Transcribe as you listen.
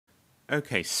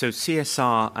Okay, so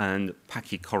CSR and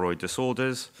Pachychoroid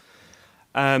disorders.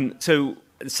 So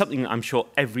something I'm sure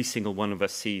every single one of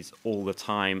us sees all the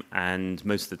time, and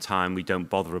most of the time we don't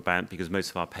bother about because most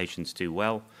of our patients do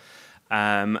well.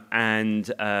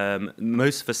 Most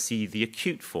of us see the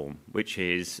acute form, which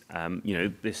is,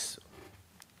 this.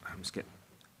 I'm just get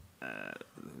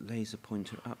laser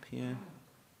pointer up here.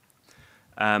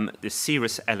 The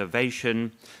serous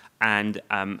elevation, and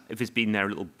if it's been there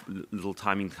a little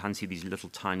time, you can see these little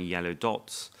tiny yellow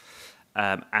dots.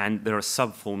 And there are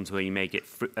subforms where you may get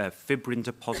fibrin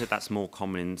deposit. That's more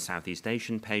common in Southeast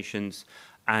Asian patients.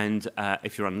 And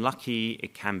if you're unlucky,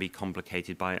 it can be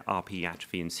complicated by RP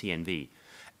atrophy and CNV.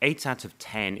 8 out of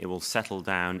 10, it will settle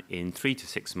down in 3 to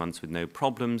 6 months with no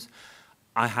problems.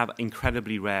 I have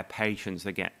incredibly rare patients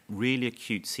that get really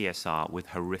acute CSR with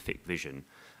horrific vision.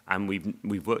 And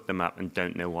we've worked them up and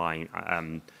don't know why.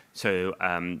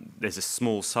 There's a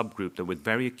small subgroup that with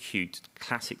very acute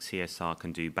classic CSR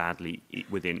can do badly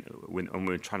and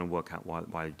we're trying to work out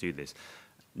why they do this.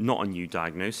 Not a new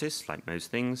diagnosis, like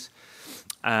most things.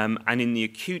 And in the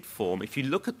acute form, if you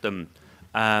look at them,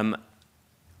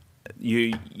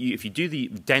 if you do the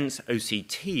dense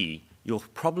OCT, you'll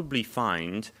probably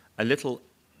find a little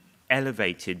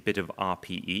elevated bit of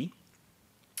RPE,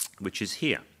 which is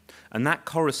here. And that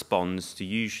corresponds to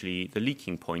usually the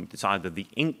leaking point. It's either the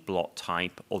ink blot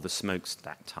type or the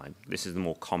smokestack type. This is the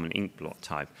more common ink blot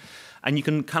type. And you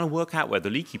can kind of work out where the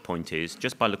leaky point is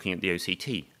just by looking at the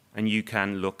OCT. And you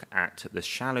can look at the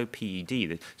shallow PED.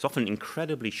 It's often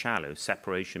incredibly shallow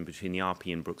separation between the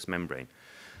RP and Brooks membrane.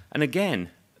 And again,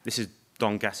 this is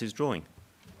Don Gass's drawing.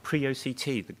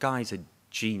 Pre-OCT, the guy's a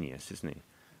genius, isn't he?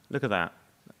 Look at that.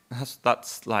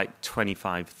 That's like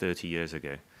 25, 30 years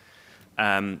ago.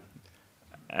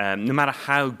 No matter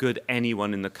how good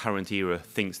anyone in the current era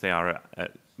thinks they are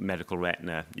at medical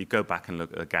retina, you go back and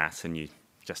look at the gas and you're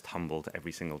just humbled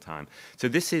every single time. So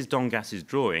this is Don Gass's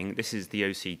drawing, this is the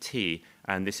OCT,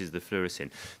 and this is the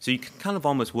fluorescein. So you can kind of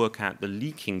almost work out the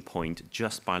leaking point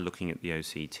just by looking at the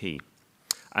OCT.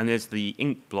 And there's the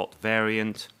ink blot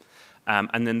variant,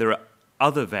 and then there are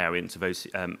other variants of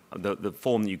the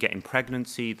form that you get in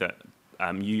pregnancy that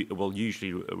you will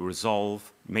usually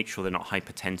resolve. Make sure they're not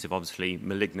hypertensive. Obviously,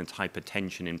 malignant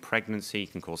hypertension in pregnancy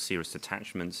can cause serous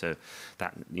detachment. So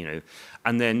that,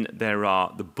 and then there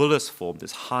are the bullous form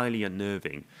that's highly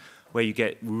unnerving, where you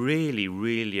get really,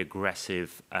 really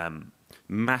aggressive,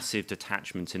 massive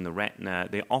detachments in the retina.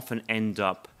 They often end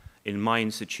up in my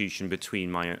institution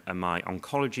between my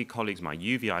oncology colleagues, my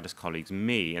uveitis colleagues,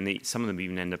 me, and some of them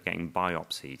even end up getting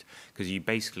biopsied because you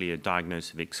basically are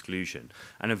diagnosed with exclusion.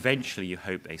 And eventually you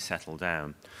hope they settle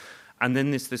down. And then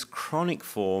there's this chronic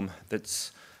form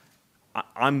that's,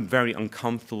 I'm very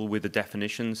uncomfortable with the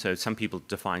definition. So some people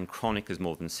define chronic as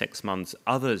more than 6 months.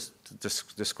 Others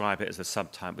describe it as a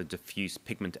subtype of diffuse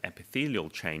pigment epithelial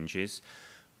changes,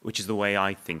 which is the way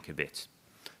I think of it.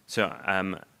 So,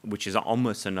 which is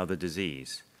almost another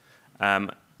disease.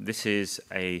 This is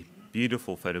a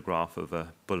beautiful photograph of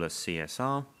a bullous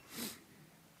CSR.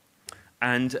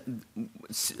 And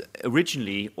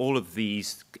originally, all of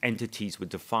these entities were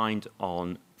defined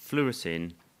on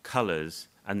fluorescein, colors,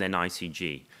 and then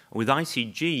ICG. With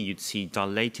ICG, you'd see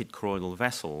dilated choroidal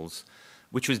vessels,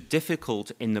 which was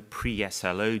difficult in the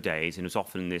pre-SLO days, and it was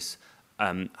often this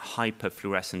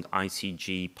hyperfluorescent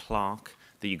ICG plaque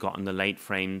that you got in the late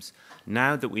frames.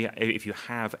 Now that if you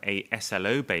have a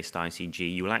SLO-based ICG,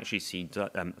 you will actually see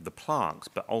the plaques,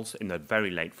 but also in the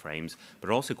very late frames, but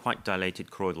also quite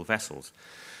dilated choroidal vessels.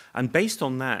 And based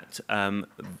on that,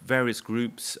 various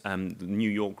groups, the New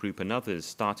York group and others,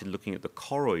 started looking at the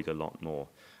choroid a lot more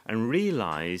and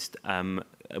realized that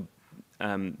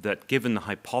given the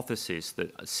hypothesis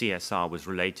that CSR was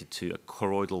related to a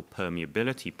choroidal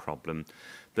permeability problem,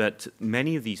 that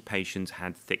many of these patients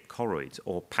had thick choroids,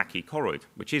 or pachychoroid,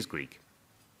 which is Greek.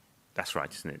 That's right,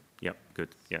 isn't it? Yep, good,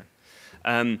 yeah.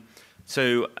 And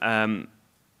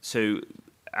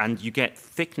you get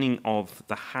thickening of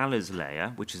the Haller's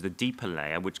layer, which is the deeper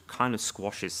layer, which kind of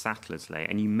squashes Sattler's layer,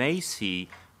 and you may see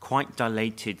quite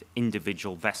dilated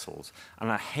individual vessels.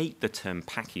 And I hate the term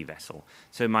pachyvessel.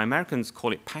 So my Americans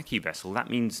call it pachyvessel. That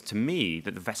means to me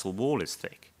that the vessel wall is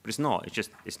thick, but it's not,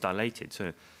 it's dilated. So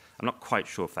I'm not quite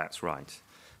sure if that's right.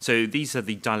 So these are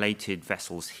the dilated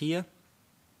vessels here.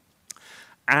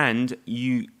 And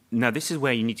now this is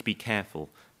where you need to be careful.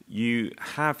 You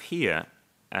have here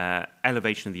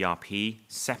elevation of the RP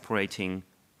separating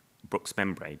Brooks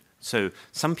membrane. So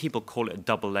some people call it a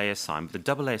double layer sign, but the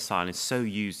double layer sign is so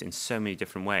used in so many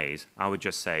different ways. I would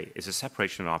just say it's a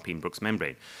separation of RP and Brooks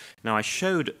membrane. Now I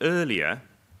showed earlier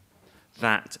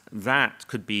that that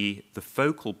could be the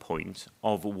focal point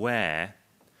of where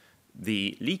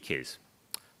the leak is.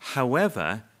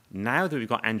 However, now that we've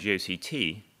got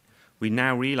angio-CT, we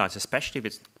now realize, especially if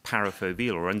it's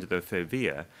parafoveal or under the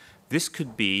fovea, this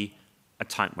could be a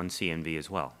type 1 CNV as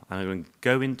well. And I'm going to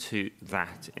go into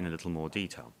that in a little more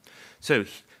detail. So,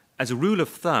 as a rule of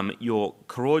thumb, your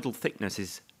choroidal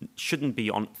thickness shouldn't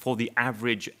be on, for the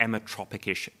average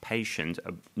emmetropic-ish patient,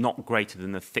 not greater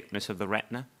than the thickness of the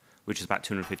retina, which is about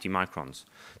 250 microns.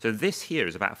 So this here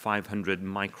is about 500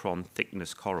 micron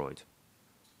thickness choroid.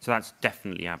 So that's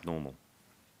definitely abnormal.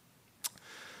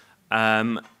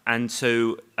 And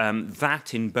so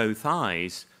that in both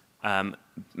eyes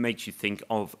makes you think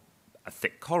of a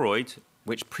thick choroid,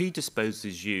 which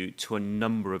predisposes you to a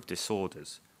number of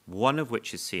disorders, one of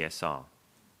which is CSR.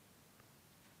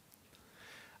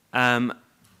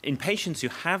 In patients who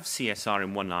have CSR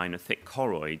in one eye and a thick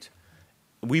choroid,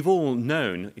 we've all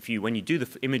known, when you do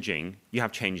the imaging, you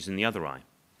have changes in the other eye.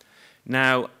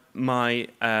 Now, my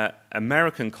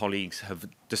American colleagues have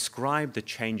described the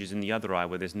changes in the other eye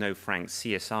where there's no frank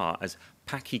CSR as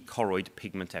Pachychoroid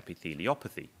pigment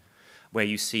epitheliopathy, where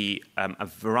you see a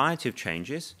variety of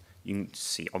changes. You can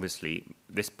see, obviously,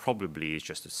 this probably is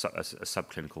just a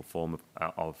subclinical form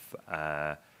of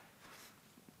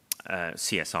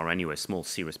CSR anyway, small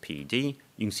serous PED. You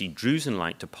can see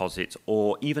drusen-like deposits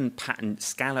or even pattern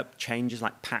scallop changes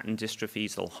like pattern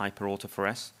dystrophies that will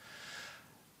hyperautofluoresce.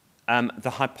 The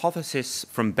hypothesis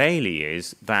from Bailey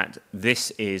is that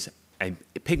this is a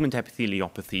pigment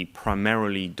epitheliopathy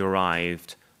primarily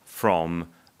derived from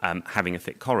having a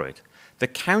thick choroid. The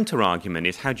counter-argument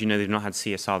is, how do you know they've not had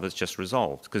CSR that's just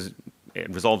resolved? Because it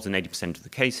resolves in 80% of the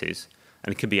cases,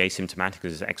 and it could be asymptomatic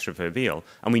because it's extrafoveal.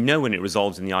 And we know when it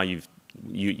resolves in the eye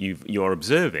you're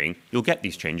observing, you'll get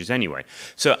these changes anyway.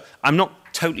 So I'm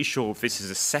not totally sure if this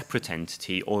is a separate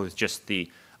entity or just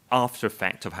the after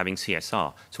effect of having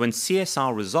CSR. So when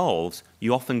CSR resolves,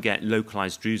 you often get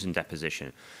localized drusen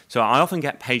deposition. So I often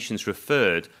get patients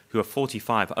referred who are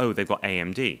 45, oh, they've got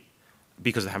AMD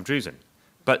because they have drusen.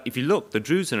 But if you look, the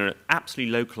drusen are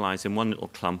absolutely localized in one little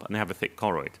clump and they have a thick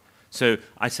choroid. So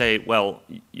I say, well,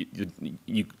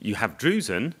 you have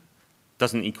drusen,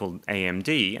 doesn't equal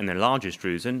AMD, and they're largest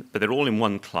drusen, but they're all in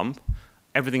one clump.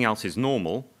 Everything else is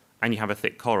normal, and you have a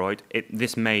thick choroid.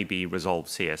 This may be resolved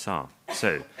CSR.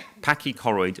 So,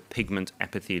 pachychoroid pigment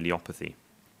epitheliopathy.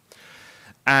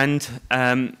 And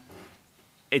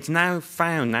it's now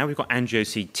found, now we've got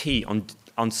angio-CT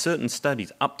on certain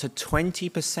studies, up to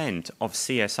 20% of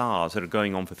CSRs that are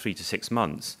going on for 3 to 6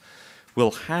 months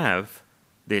will have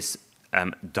this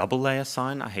double layer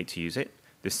sign, I hate to use it,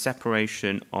 this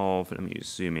separation of, let me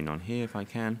just zoom in on here if I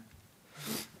can,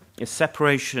 a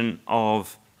separation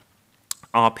of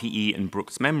RPE and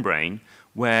Brooks membrane,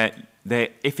 where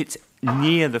if it's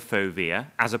near the fovea,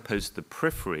 as opposed to the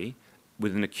periphery,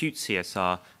 with an acute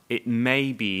CSR, it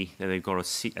may be that they've got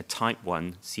a type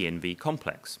 1 CNV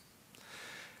complex.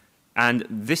 And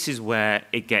this is where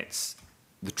it gets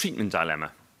the treatment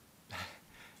dilemma.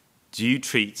 Do you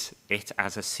treat it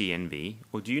as a CNV,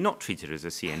 or do you not treat it as a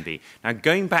CNV? Now,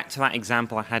 going back to that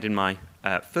example I had in my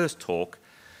first talk,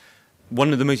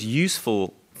 one of the most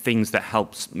useful things that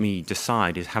helps me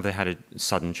decide is have they had a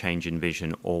sudden change in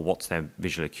vision or what's their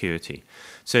visual acuity.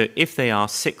 So if they are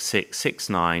 6'6",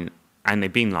 6'9", and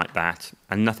they've been like that,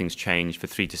 and nothing's changed for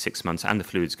 3 to 6 months, and the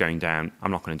fluid's going down,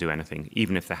 I'm not going to do anything,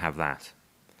 even if they have that.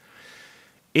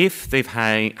 If they've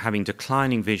having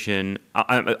declining vision,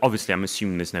 obviously I'm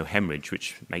assuming there's no hemorrhage,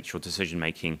 which makes your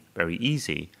decision-making very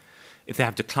easy. If they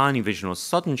have declining vision or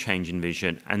sudden change in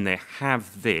vision, and they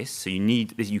have this, so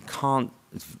you can't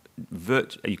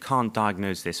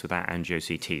diagnose this without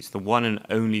angio-CT. It's the one and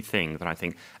only thing that I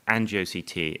think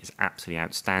angio-CT is absolutely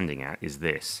outstanding at, is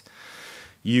this.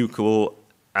 You will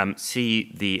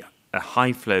see the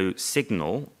high-flow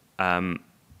signal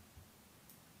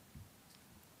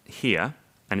here,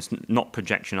 and it's not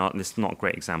projection art. This is not a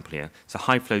great example here. It's a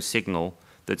high-flow signal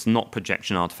that's not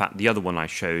projection artifact. The other one I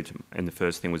showed in the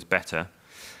first thing was better,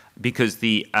 because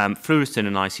the fluorescein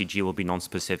and ICG will be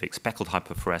non-specific. Speckled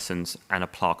hyperfluorescence and a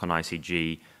plaque on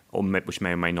ICG, which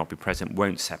may or may not be present,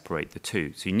 won't separate the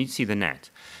two. So you need to see the net.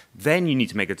 Then you need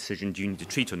to make a decision, do you need to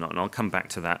treat or not? And I'll come back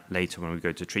to that later when we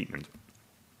go to treatment.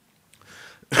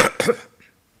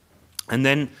 And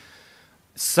then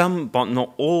some, but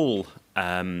not all,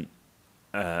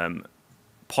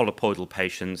 polypoidal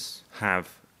patients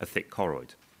have a thick choroid.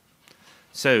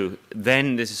 So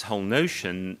then there's this whole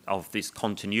notion of this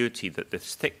continuity that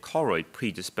this thick choroid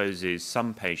predisposes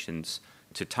some patients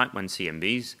to type 1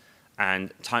 CNVs,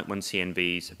 and type 1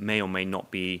 CNVs may or may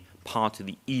not be part of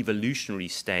the evolutionary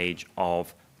stage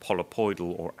of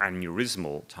polypoidal or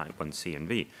aneurysmal type 1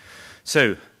 CNV.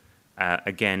 So,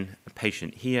 again, a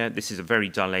patient here. This is a very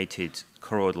dilated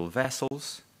choroidal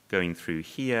vessels going through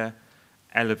here,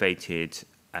 elevated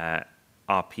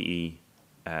RPE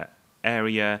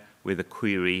area with a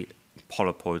query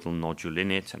polypoidal nodule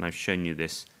in it, and I've shown you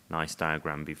this nice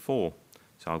diagram before.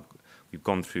 So we've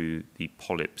gone through the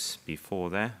polyps before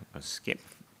there. I'll skip.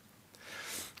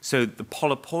 So the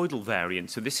polypoidal variant,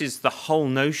 so this is the whole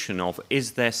notion of,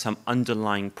 is there some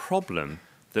underlying problem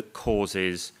that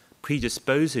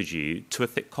predisposes you to a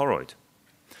thick choroid?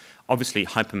 Obviously,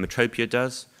 hypermetropia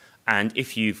does, and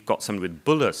if you've got somebody with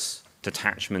bullous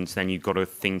detachments, then you've got to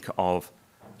think of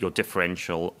your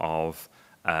differential of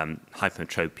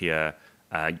hypermetropia,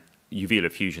 uveal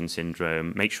effusion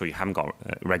syndrome, make sure you haven't got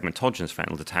regmatogenous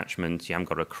retinal detachment, you haven't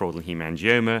got a choroidal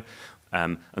hemangioma,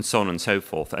 and so on and so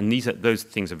forth. And those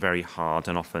things are very hard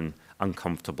and often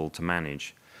uncomfortable to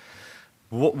manage.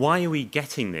 Why are we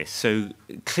getting this? So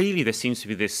clearly there seems to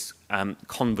be this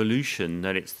convolution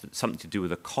that it's something to do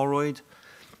with a choroid,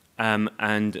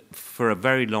 and for a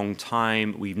very long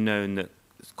time we've known that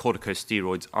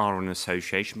corticosteroids are an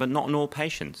association, but not in all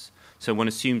patients. So one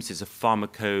assumes it's a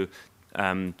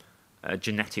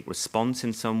pharmacogenetic response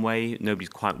in some way. Nobody's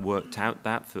quite worked out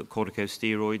that for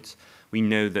corticosteroids. We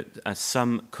know that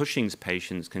some Cushing's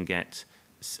patients can get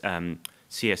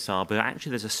CSR, but actually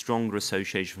there's a stronger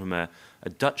association from a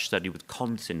Dutch study with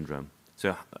Conn syndrome,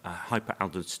 so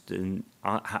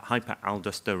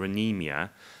hyperaldosteronemia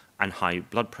and high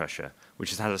blood pressure, which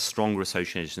has had a stronger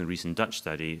association in a recent Dutch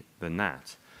study than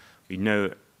that. We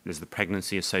know there's the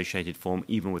pregnancy-associated form,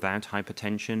 even without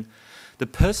hypertension. The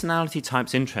personality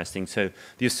type's interesting. So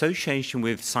the association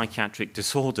with psychiatric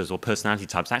disorders or personality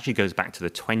types actually goes back to the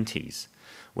 20s,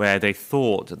 where they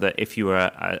thought that if you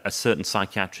were a certain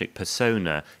psychiatric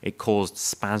persona, it caused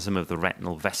spasm of the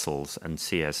retinal vessels and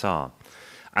CSR.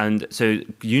 And so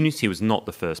Unity was not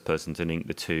the first person to link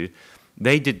the two.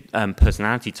 They did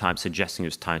personality types suggesting it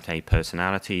was type A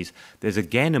personalities. There's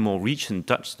again a more recent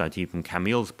Dutch study from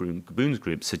Camille Boon's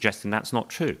group suggesting that's not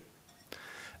true.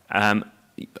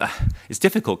 It's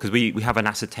difficult because we have an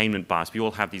ascertainment bias. We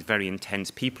all have these very intense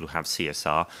people who have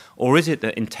CSR. Or is it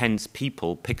that intense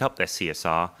people pick up their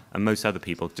CSR and most other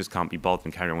people just can't be bothered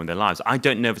and carry on with their lives? I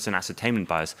don't know if it's an ascertainment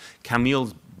bias.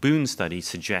 Camille Boon's study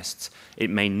suggests it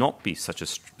may not be such a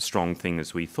strong thing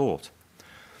as we thought.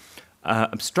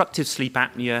 Obstructive sleep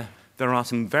apnea, there are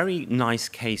some very nice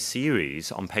case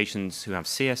series on patients who have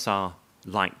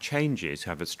CSR-like changes, who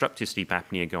have obstructive sleep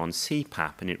apnea, go on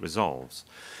CPAP, and it resolves.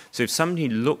 So if somebody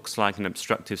looks like an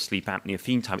obstructive sleep apnea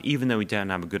phenotype, even though we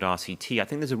don't have a good RCT, I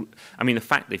think the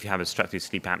fact that if you have obstructive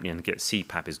sleep apnea and get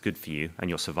CPAP is good for you and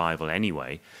your survival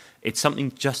anyway. It's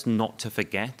something just not to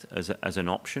forget as an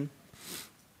option.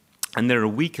 And there are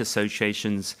weak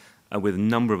associations with a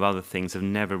number of other things that have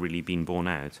never really been borne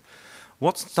out.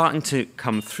 What's starting to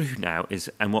come through now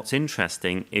and what's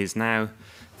interesting is now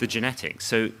the genetics.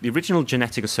 So the original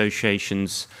genetic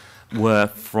associations were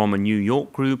from a New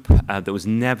York group that was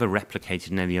never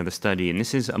replicated in any other study. And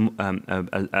this is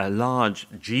a large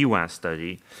GWAS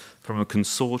study from a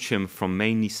consortium from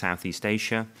mainly Southeast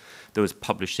Asia that was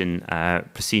published in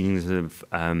Proceedings of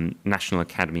National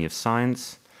Academy of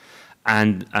Science.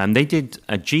 And they did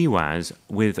a GWAS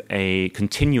with a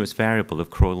continuous variable of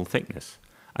choroidal thickness.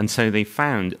 And so they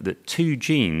found that 2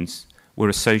 genes were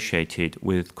associated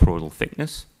with choroidal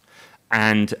thickness,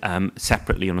 and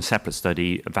separately, on a separate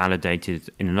study, validated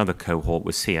in another cohort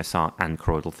with CSR and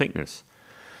choroidal thickness.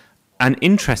 And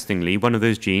interestingly, one of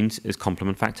those genes is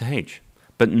complement factor H,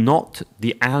 but not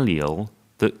the allele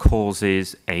that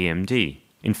causes AMD.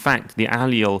 In fact, the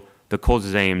allele that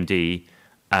causes AMD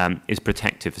is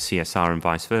protective for CSR and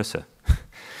vice versa.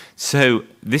 So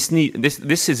this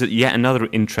is yet another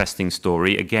interesting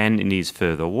story. Again, it needs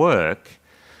further work.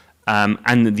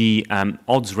 And the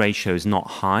odds ratio is not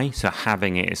high, so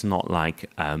having it is not like,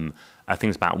 I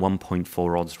think it's about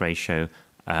 1.4 odds ratio,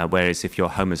 whereas if you're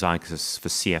homozygous for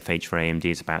CFH for AMD,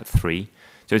 it's about 3.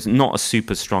 So it's not a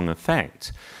super strong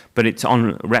effect, but it's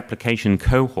on replication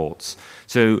cohorts.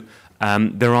 So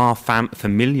there are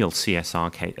familial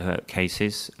CSR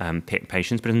cases,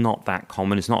 patients, but it's not that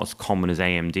common. It's not as common as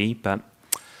AMD, but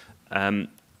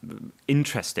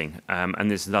interesting.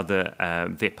 And there's another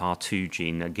VIPR2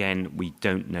 gene. Again, we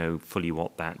don't know fully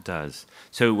what that does.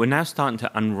 So we're now starting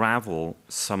to unravel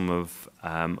some of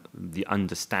the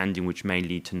understanding which may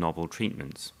lead to novel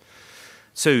treatments.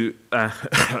 So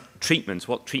treatments,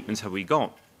 what treatments have we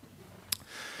got?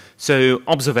 So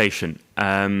observation.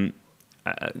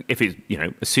 If it's,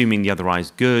 assuming the other eye is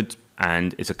good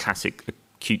and it's a classic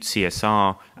acute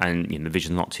CSR and the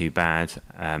vision's not too bad,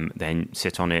 then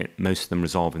sit on it. Most of them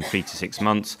resolve in 3 to 6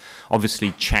 months.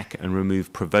 Obviously, check and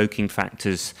remove provoking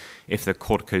factors if they're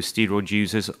corticosteroid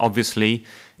users. Obviously,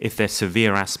 if they're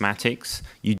severe asthmatics,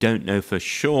 you don't know for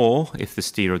sure if the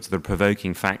steroids are the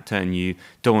provoking factor, and you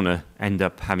don't want to end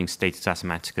up having status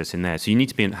asthmaticus in there. So you need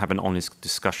to have an honest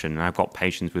discussion. And I've got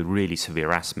patients with really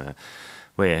severe asthma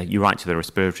where you write to the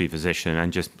respiratory physician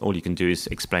and just all you can do is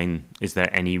explain, is there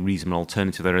any reasonable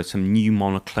alternative? There are some new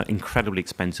incredibly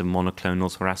expensive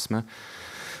monoclonals for asthma,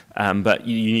 but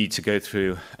you need to go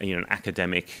through an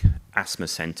academic asthma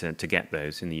centre to get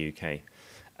those in the UK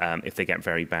if they get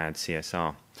very bad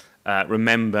CSR.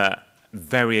 Remember,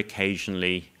 very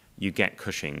occasionally you get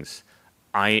Cushing's.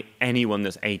 Anyone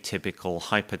that's atypical,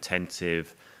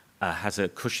 hypertensive, has a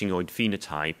Cushingoid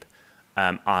phenotype,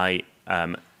 I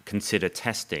consider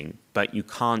testing, but you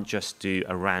can't just do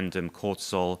a random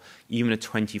cortisol, even a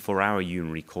 24-hour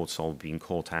urinary cortisol being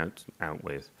caught out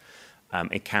with.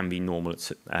 It can be normal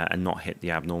and not hit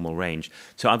the abnormal range.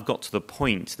 So I've got to the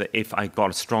point that if I got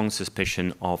a strong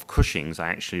suspicion of Cushing's, I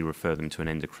actually refer them to an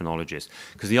endocrinologist,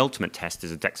 because the ultimate test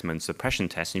is a dexamethasone suppression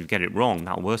test, and if you get it wrong,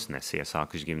 that'll worsen their CSR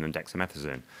because you're giving them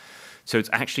dexamethasone. So it's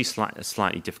actually a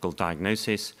slightly difficult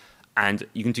diagnosis. And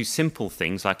you can do simple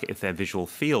things like if their visual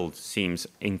field seems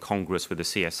incongruous with the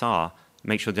CSR,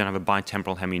 make sure they don't have a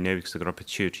bitemporal hemianopia because they've got a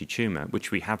pituitary tumour,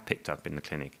 which we have picked up in the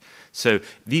clinic. So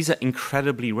these are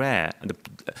incredibly rare.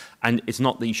 And it's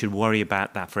not that you should worry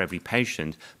about that for every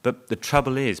patient, but the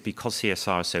trouble is, because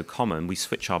CSR is so common, we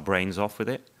switch our brains off with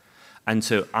it. And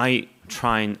so I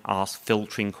try and ask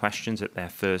filtering questions at their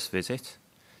first visit,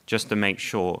 just to make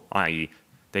sure, i.e.,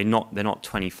 they're not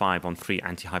 25 on 3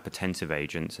 antihypertensive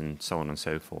agents and so on and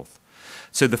so forth.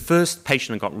 So the first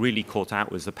patient I got really caught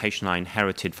out was the patient I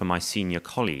inherited from my senior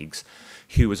colleagues,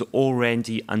 who was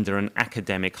already under an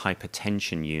academic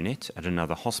hypertension unit at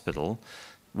another hospital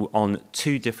on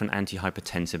 2 different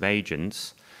antihypertensive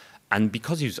agents. And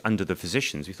because he was under the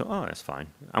physicians, we thought, oh, that's fine.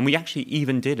 And we actually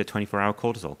even did a 24-hour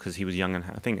cortisol because he was young and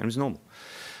I think it was normal.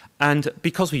 And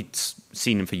because we'd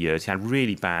seen him for years, he had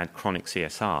really bad chronic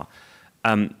CSR.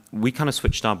 We kind of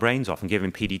switched our brains off and gave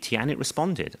him PDT, and it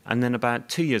responded. And then about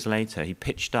 2 years later, he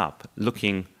pitched up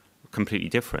looking completely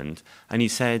different. And he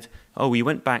said, oh, we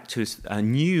went back to a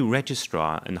new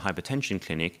registrar in the hypertension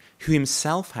clinic who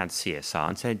himself had CSR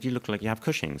and said, you look like you have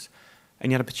Cushing's.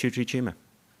 And you had a pituitary tumour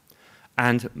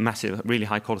and massive, really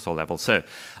high cortisol levels. So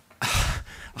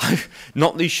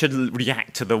not that you should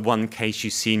react to the one case you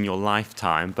see in your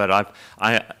lifetime, but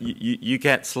you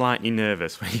get slightly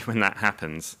nervous when that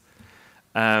happens.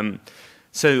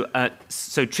 So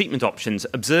treatment options: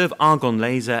 observe argon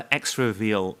laser,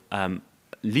 extravial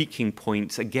leaking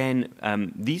points.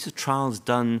 Again, these are trials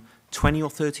done 20 or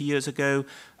 30 years ago,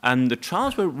 and the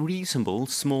trials were reasonable,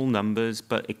 small numbers,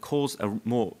 but it caused a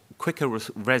quicker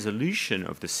resolution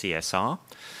of the CSR.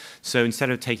 So instead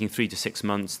of taking 3 to 6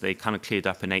 months, they kind of cleared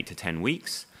up in 8 to 10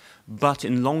 weeks. But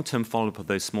in long-term follow-up of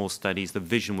those small studies, the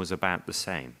vision was about the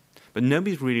same. But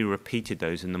nobody's really repeated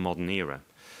those in the modern era.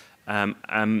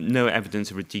 No evidence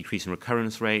of a decrease in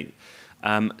recurrence rate.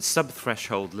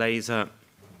 Sub-threshold laser,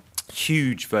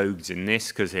 huge vogues in this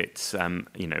because it's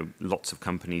lots of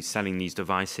companies selling these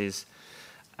devices.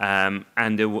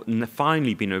 And there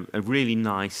finally been a really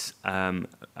nice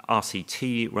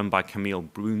RCT run by Camille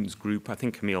Brune's group. I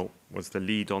think Camille was the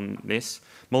lead on this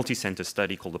multi-center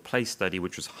study called the PLACE study,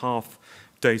 which was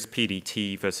half-dose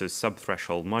PDT versus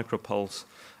sub-threshold micropulse,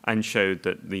 and showed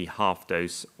that the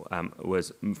half-dose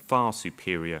was far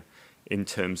superior in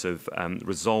terms of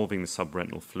resolving the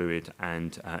subretinal fluid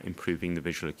and improving the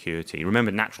visual acuity.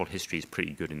 Remember, natural history is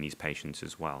pretty good in these patients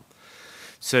as well.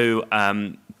 So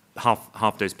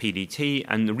half-dose PDT,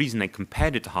 and the reason they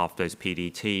compared it to half-dose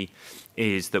PDT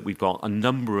is that we've got a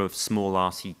number of small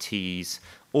RCTs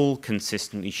all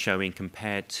consistently showing,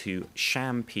 compared to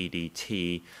sham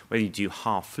PDT, whether you do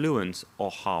half-fluent or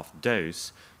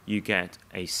half-dose, you get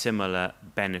a similar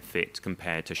benefit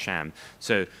compared to sham.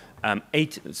 So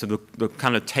the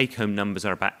kind of take-home numbers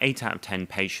are about 8 out of 10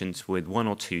 patients with 1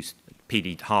 or 2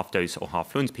 half-dose or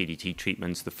half-fluent PDT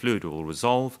treatments, the fluid will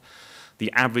resolve.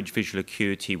 The average visual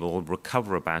acuity will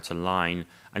recover about a line,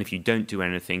 and if you don't do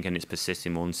anything and it's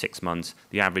persisting more than 6 months,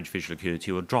 the average visual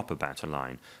acuity will drop about a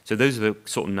line. So those are the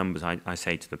sort of numbers I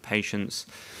say to the patients.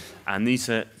 And these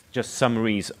are just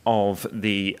summaries of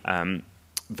the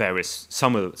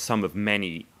some of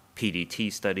many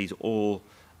PDT studies, all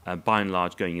by and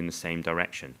large going in the same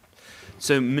direction.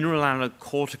 So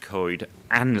mineralocorticoid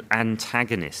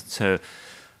antagonists. So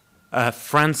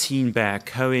Francine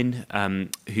Baer-Cohen,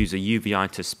 who's a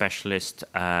uveitis specialist,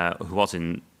 who was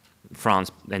in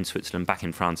France, then Switzerland, back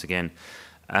in France again.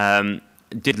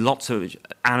 Did lots of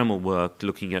animal work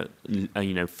looking at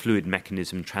fluid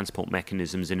mechanism, transport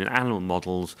mechanisms in animal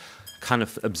models, kind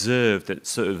of observed that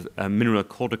sort of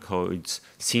mineralocorticoids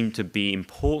seem to be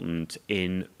important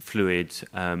in fluid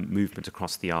movement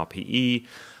across the RPE,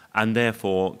 and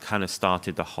therefore kind of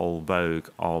started the whole vogue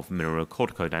of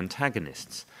mineralocorticoid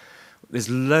antagonists. There's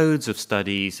loads of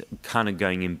studies kind of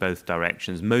going in both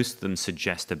directions. Most of them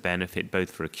suggest a benefit both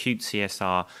for acute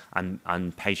CSR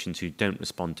and patients who don't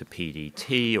respond to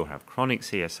PDT or have chronic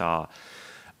CSR.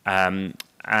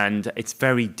 And it's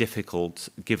very difficult,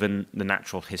 given the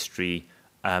natural history,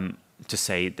 to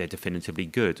say they're definitively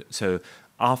good. So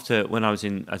when I was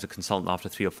in as a consultant after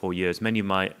 3 or 4 years, many of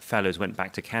my fellows went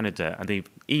back to Canada and they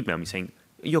emailed me saying,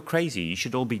 "You're crazy, you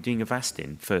should all be doing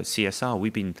Avastin for CSR.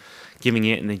 We've been giving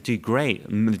it and they do great.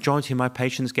 The majority of my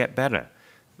patients get better."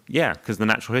 Yeah, because the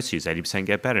natural history is 80%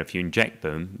 get better. If you inject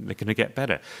them, they're going to get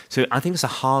better. So I think it's a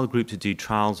hard group to do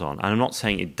trials on. And I'm not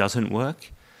saying it doesn't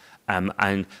work.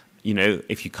 And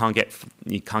if you can't get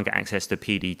access to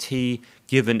PDT,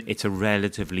 given it's a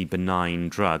relatively benign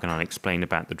drug, and I'll explain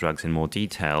about the drugs in more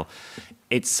detail,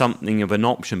 it's something of an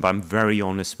option, but I'm very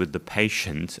honest with the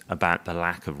patient about the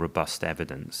lack of robust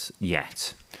evidence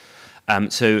yet.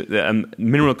 So the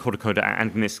mineralocorticoid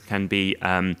agonists can be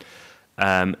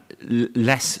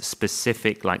less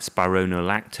specific, like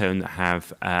spironolactone, that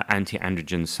have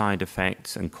anti-androgen side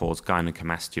effects and cause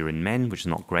gynecomastia in men, which is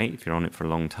not great if you're on it for a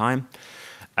long time.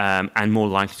 And more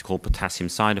likely to cause potassium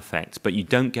side effects. But you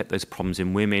don't get those problems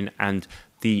in women, and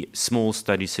the small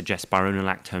studies suggest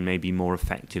spironolactone may be more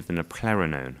effective than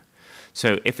eplerenone.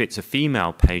 So if it's a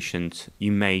female patient,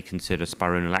 you may consider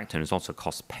spironolactone. It also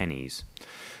costs pennies.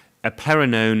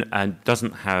 Eplerenone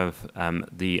doesn't have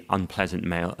the unpleasant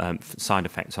male side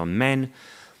effects on men.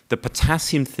 The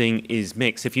potassium thing is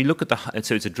mixed. If you look at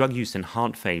so it's a drug used in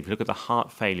heart failure. If you look at the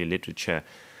heart failure literature,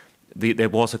 there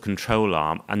was a control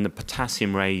arm, and the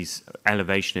potassium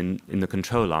elevation in the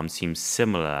control arm seems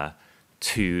similar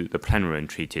to the eplerenone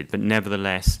treated. But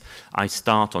nevertheless, I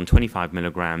start on 25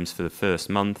 milligrams for the first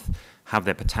month, have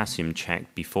their potassium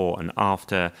checked before and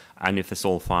after, and if it's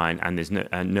all fine and there's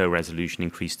no resolution,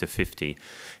 increase to 50.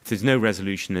 If there's no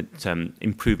resolution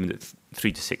improvement at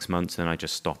 3 to 6 months, then I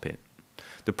just stop it.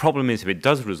 The problem is, if it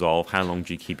does resolve, how long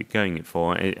do you keep it going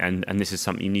for? And this is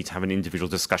something you need to have an individual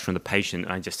discussion with the patient.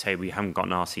 I just say, we haven't got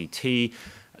an RCT,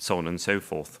 so on and so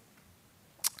forth.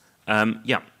 So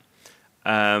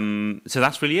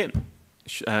that's really it.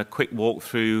 Quick walk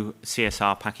through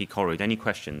CSR Pachychoroid. Any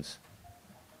questions?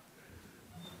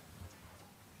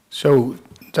 So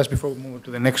just before we move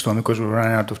to the next one, because we're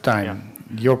running out of time,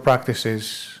 your practice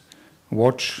is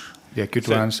watch the acute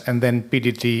ones, and then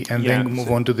PDT, and then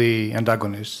move on to the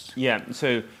antagonists. Yeah,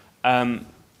 so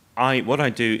what I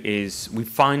do is, we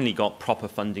finally got proper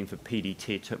funding for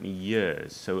PDT. It took me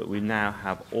years. So we now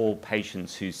have all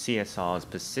patients whose CSR is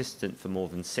persistent for more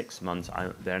than 6 months.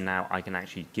 I can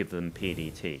actually give them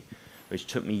PDT, which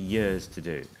took me years to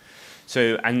do.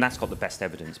 So, and that's got the best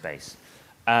evidence base.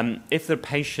 If the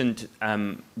patient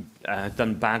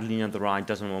done badly in the other eye,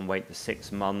 doesn't want to wait the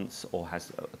 6 months, or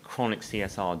has a chronic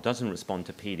CSR, doesn't respond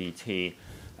to PDT,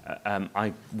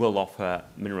 I will offer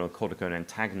mineralocorticoid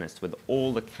antagonists with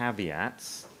all the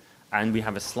caveats, and we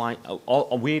have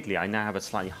weirdly, I now have a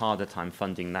slightly harder time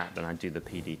funding that than I do the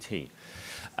PDT.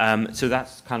 So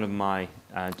that's kind of my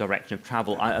direction of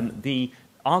travel. The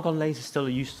argon laser is still a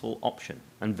useful option,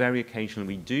 and very occasionally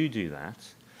we do that.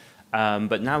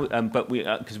 But now,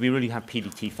 because we really have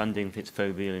PDT funding if it's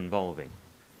foveal involving.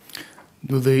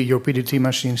 Do your PDT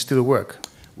machines still work?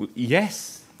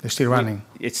 Yes. They're still running?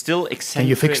 It's still eccentric. Can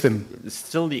you fix them? It's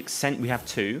still the eccentric. We have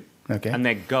 2, and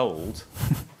they're gold.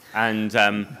 And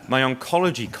my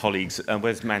oncology colleagues,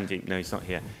 where's Mandy? No, he's not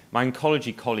here. My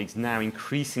oncology colleagues now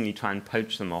increasingly try and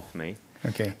poach them off me.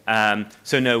 Okay.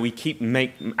 So no, we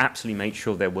absolutely make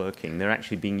sure they're working. They're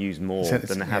actually being used more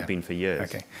than they have been for years.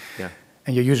 Okay. Yeah.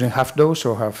 And you're using half dose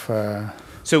or half?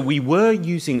 So we were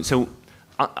using. So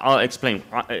I'll explain.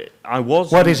 I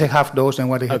was. What is a half dose and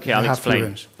what is I'll half explain.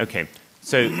 fluence? Okay.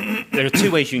 So there are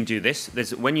 2 ways you can do this.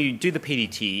 When you do the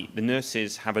PDT, the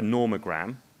nurses have a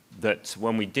normogram that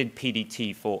when we did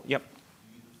PDT for. Yep.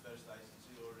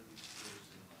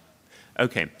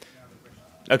 Okay.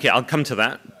 Okay, I'll come to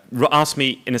that. Ask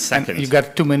me in a second. And you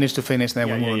got 2 minutes to finish, then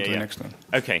we'll move on to the next one.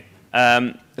 Okay.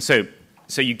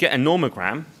 So you get a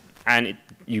normogram, and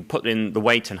you put in the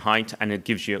weight and height, and it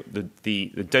gives you the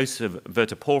dose of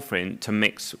verteporfin to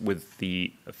mix with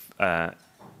the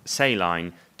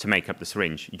saline to make up the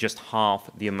syringe. You just half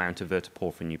the amount of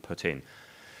verteporfin you put in.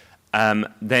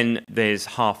 Then there's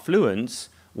half fluence,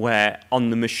 where on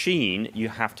the machine you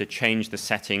have to change the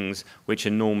settings, which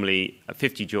are normally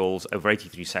 50 joules over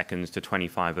 83 seconds to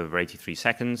 25 over 83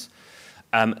 seconds.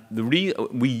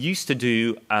 We used to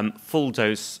do full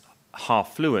dose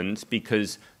half fluent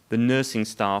because the nursing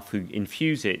staff who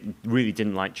infuse it really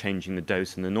didn't like changing the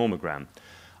dose in the normogram.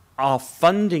 Our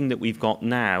funding that we've got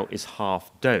now is half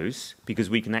dose because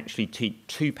we can actually treat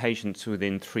 2 patients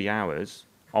within 3 hours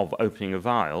of opening a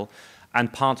vial.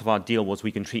 And part of our deal was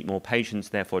we can treat more patients,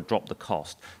 therefore drop the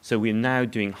cost. So we're now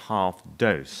doing half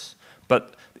dose.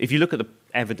 But if you look at the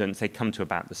evidence, they come to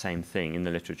about the same thing in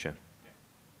the literature.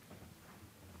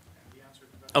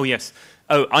 Oh, yes.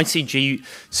 Oh, ICG.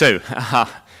 So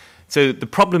the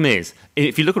problem is,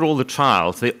 if you look at all the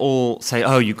trials, they all say,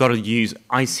 oh, you've got to use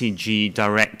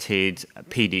ICG-directed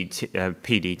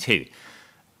PDT.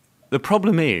 The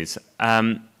problem is,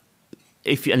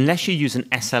 unless you use an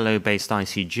SLO-based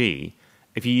ICG,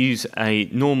 if you use a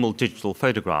normal digital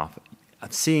photograph,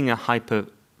 seeing a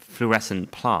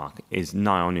hyperfluorescent plaque is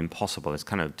nigh on impossible. It's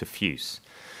kind of diffuse.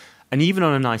 And even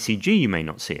on an ICG, you may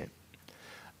not see it.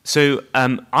 So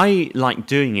I like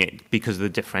doing it because of the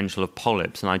differential of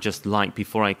polyps, and I just like,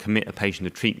 before I commit a patient to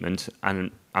treatment,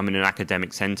 and I'm in an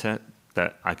academic centre,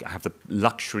 that I have the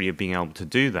luxury of being able to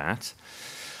do that,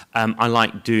 I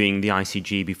like doing the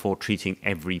ICG before treating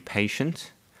every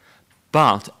patient.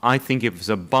 But I think if it's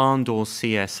a barn door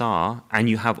CSR, and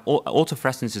you have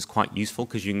autofluorescence is quite useful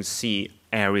because you can see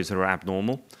areas that are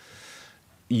abnormal.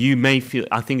 You may feel,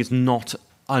 I think it's not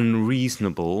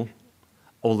unreasonable,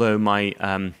 although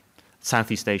my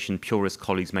Southeast Asian purist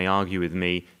colleagues may argue with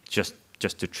me, just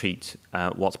to treat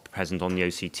what's present on the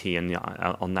OCT and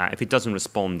on that. If it doesn't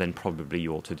respond, then probably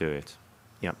you ought to do it.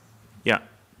 Yeah. Yeah.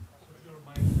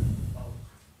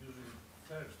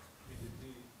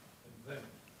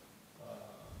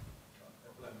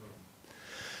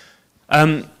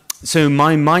 So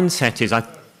my mindset is,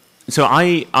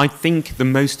 I think the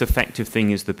most effective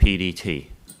thing is the PDT,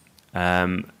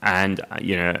 and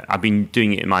you know, I've been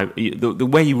doing it in the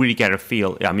way you really get a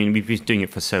feel. I mean, we've been doing it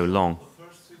for so long. The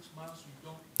first 6 months you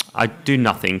don't. I do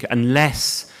nothing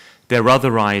unless their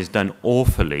other eye is done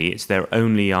awfully. It's their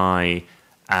only eye,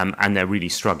 and they're really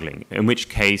struggling. In which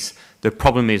case, the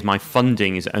problem is my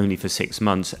funding is only for 6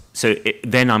 months. So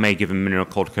then I may give them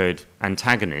mineralocorticoid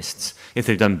antagonists. If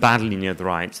they've done badly in the other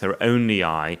eye, it's their only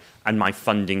eye, and my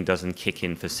funding doesn't kick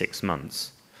in for 6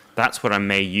 months. That's what I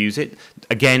may use it.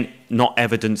 Again, not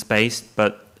evidence-based,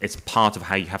 but it's part of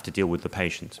how you have to deal with the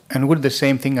patient. And would the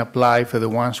same thing apply for the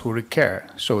ones who recur?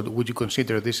 So would you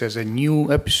consider this as a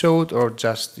new episode, or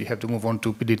just you have to move on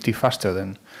to PDT faster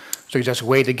then? So you just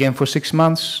wait again for 6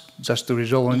 months just to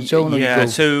resolve on its own? Yeah,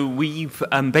 so we've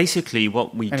basically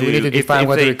what we do... And we need to define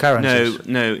what the recurrence is.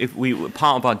 No, if we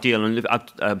part of our deal and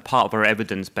part of our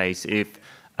evidence base, if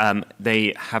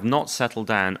they have not settled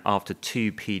down after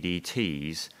 2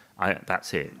 PDTs,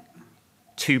 that's it.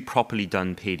 2 properly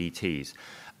done PDTs.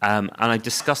 And I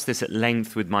discussed this at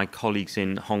length with my colleagues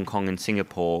in Hong Kong and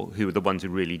Singapore, who were the ones who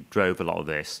really drove a lot of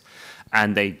this,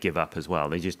 and they give up as well.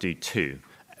 They just do 2.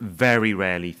 Very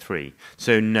rarely 3.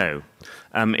 So no.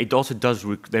 It also does,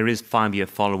 there is 5-year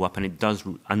follow-up, and it does,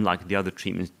 unlike the other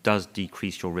treatments, does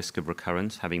decrease your risk of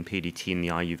recurrence, having PDT in the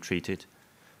eye you've treated.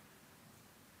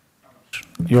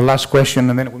 Your last question,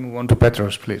 and then we move on to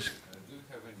Petros, please. Do you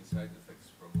have any side effects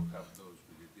from half-dose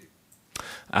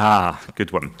PDT? Good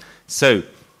one. So,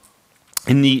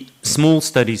 in the small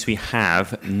studies we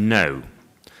have, no.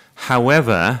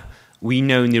 However, we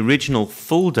know in the original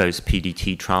full-dose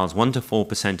PDT trials, 1 to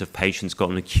 4% of patients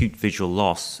got an acute visual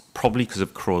loss, probably because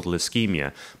of choroidal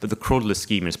ischemia. But the choroidal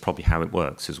ischemia is probably how it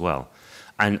works as well.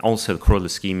 And also, choroidal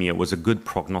ischemia was a good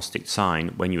prognostic sign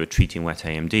when you were treating wet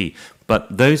AMD.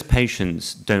 But those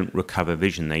patients don't recover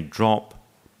vision. They drop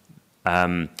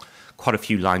quite a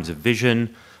few lines of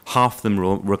vision. Half of them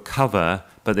will recover,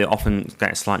 but they often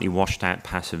get slightly washed out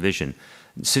passive vision.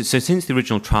 So since the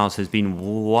original trials, there's been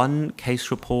 1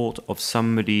 case report of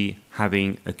somebody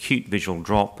having acute visual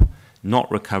drop, not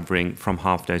recovering from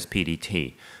half-dose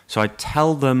PDT. So I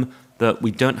tell them that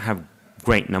we don't have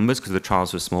great numbers because the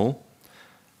trials were small,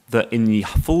 that in the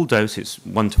full dose it's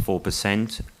 1 to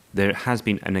 4%. There has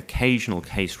been an occasional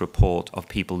case report of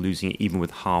people losing it even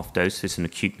with half-dose. This is an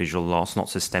acute visual loss, not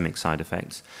systemic side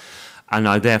effects. And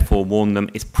I therefore warn them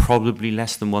it's probably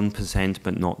less than 1%,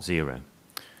 but not 0.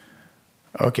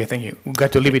 Okay, thank you. We've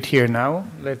got to leave it here now.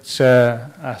 Let's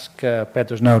ask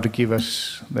Petros now to give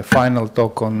us the final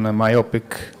talk on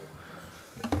myopic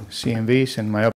CMVs and myopic